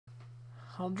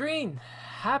Aldrine,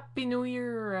 Happy New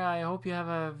Year. I hope you have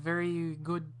a very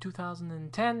good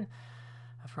 2010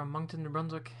 from Moncton, New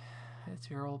Brunswick. It's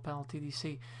your old pal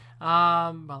TDC.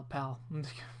 Well, pal.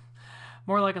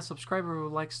 More like a subscriber who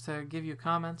likes to give you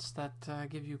comments that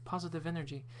give you positive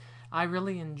energy. I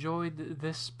really enjoyed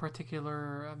this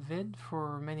particular vid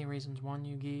for many reasons. One,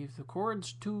 you gave the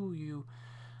chords. Two, you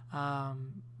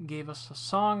gave us a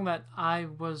song that I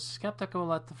was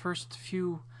skeptical at the first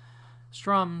few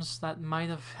strums that might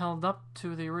have held up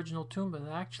to the original tune, but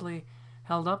it actually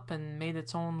held up and made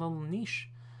its own little niche.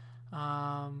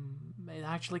 It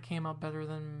actually came out better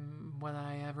than what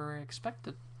I ever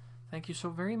expected. Thank you so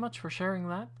very much for sharing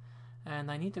that. And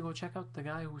I need to go check out the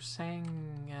guy who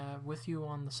sang with you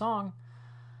on the song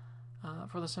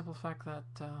for the simple fact that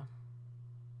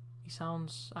he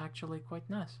sounds actually quite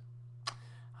nice.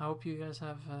 I hope you guys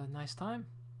have a nice time.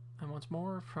 And once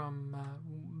more, from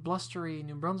blustery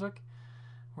New Brunswick,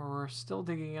 where we're still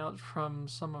digging out from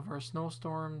some of our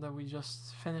snowstorm that we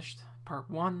just finished. Part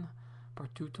 1,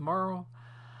 Part 2 tomorrow.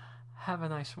 Have a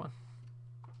nice one.